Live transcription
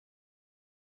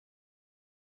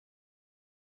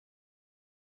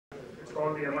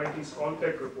called the MIT's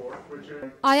Contech report, which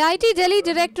is IIT Delhi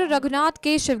Director Raghunath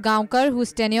K. Shevgaonkar,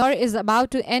 whose tenure is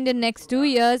about to end in next 2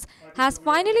 years, has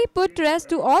finally put to rest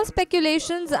to all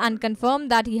speculations and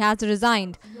confirmed that he has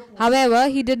resigned. However,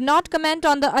 he did not comment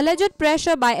on the alleged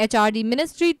pressure by HRD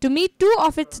Ministry to meet 2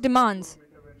 of its demands.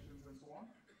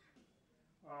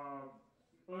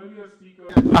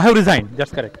 I have resigned,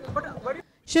 that's correct.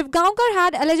 Shevgaonkar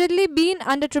had allegedly been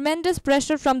under tremendous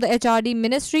pressure from the HRD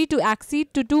Ministry to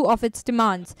accede to 2 of its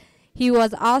demands. He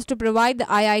was asked to provide the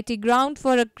IIT ground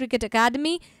for a cricket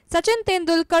academy Sachin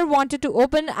Tendulkar wanted to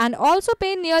open and also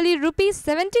pay nearly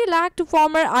 ₹70 lakh to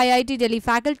former IIT Delhi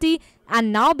faculty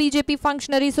and now BJP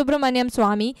functionary Subramaniam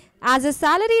Swamy as his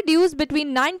salary dues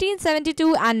between 1972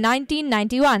 and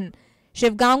 1991.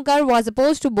 Shevgaonkar was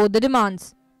opposed to both the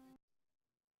demands.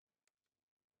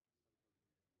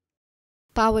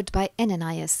 Powered by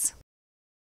NNIS.